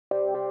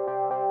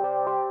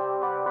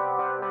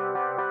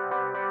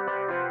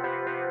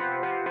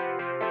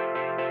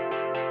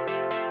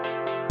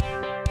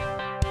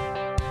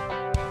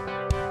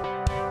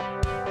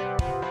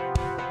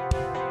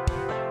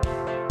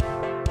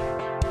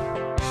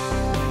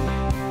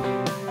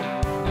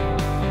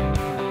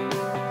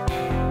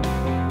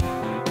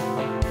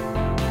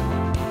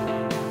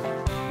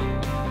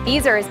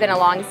Beazer has been a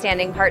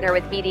long-standing partner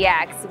with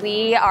BDX.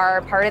 We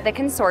are part of the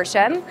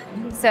consortium,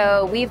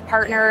 so we've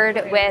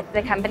partnered with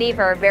the company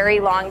for a very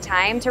long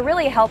time to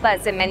really help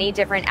us in many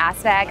different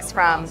aspects,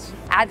 from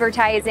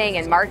advertising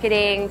and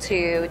marketing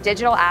to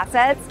digital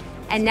assets,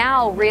 and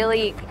now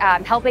really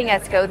helping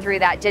us go through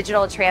that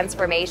digital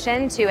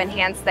transformation to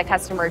enhance the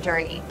customer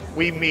journey.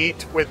 We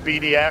meet with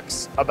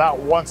BDX about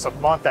once a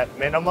month at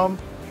minimum.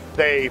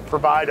 They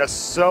provide us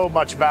so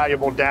much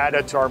valuable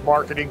data to our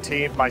marketing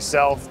team,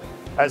 myself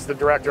as the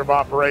director of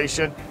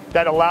operation,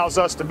 that allows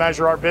us to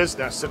measure our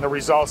business and the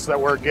results that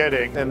we're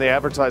getting. And the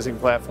advertising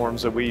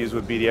platforms that we use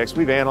with BDX,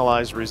 we've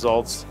analyzed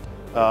results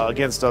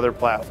against other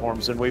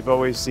platforms, and we've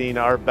always seen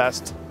our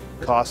best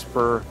cost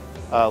per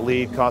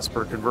lead, cost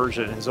per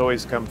conversion has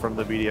always come from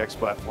the BDX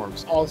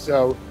platforms.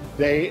 Also,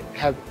 they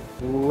have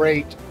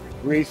great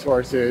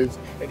resources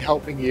in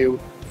helping you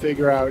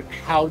figure out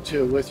how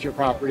to list your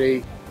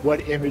property,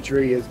 what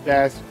imagery is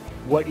best,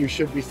 what you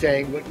should be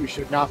saying, what you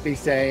should not be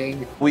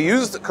saying. We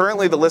use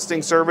currently the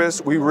listing service.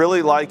 We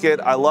really like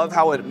it. I love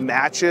how it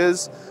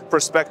matches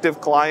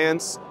prospective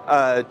clients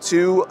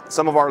to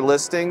some of our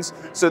listings.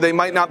 So they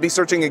might not be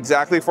searching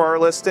exactly for our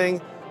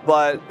listing,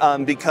 but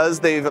because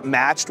they've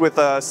matched with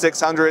a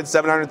 $600,000,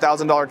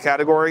 $700,000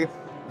 category,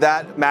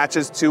 that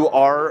matches to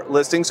our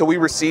listing. So we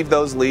receive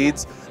those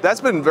leads. That's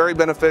been very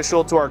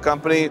beneficial to our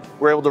company.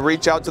 We're able to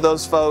reach out to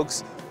those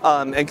folks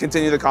and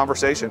continue the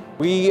conversation.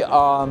 We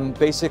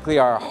basically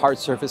are a hard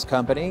surface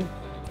company,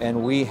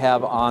 and we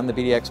have on the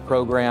BDX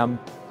program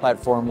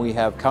platform, we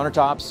have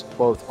countertops,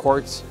 both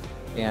quartz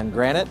and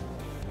granite,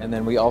 and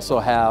then we also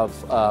have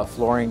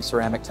flooring,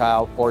 ceramic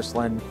tile,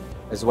 porcelain,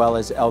 as well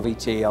as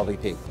LVT,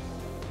 LVP.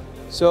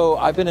 So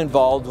I've been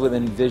involved with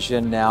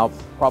Envision now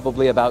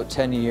probably about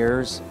 10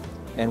 years,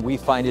 and we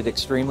find it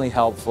extremely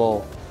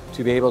helpful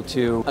to be able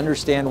to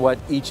understand what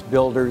each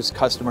builder's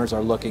customers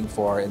are looking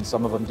for, and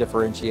some of them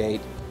differentiate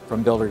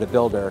from builder to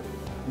builder.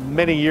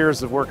 Many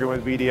years of working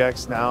with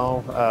BDX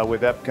now,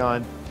 with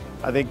Epcon,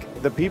 I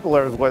think the people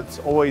are what's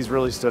always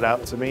really stood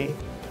out to me.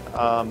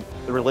 The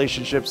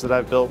relationships that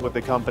I've built with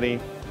the company,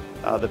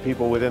 the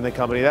people within the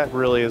company, that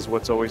really is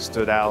what's always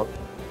stood out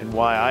and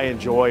why I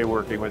enjoy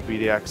working with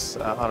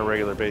BDX on a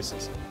regular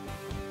basis.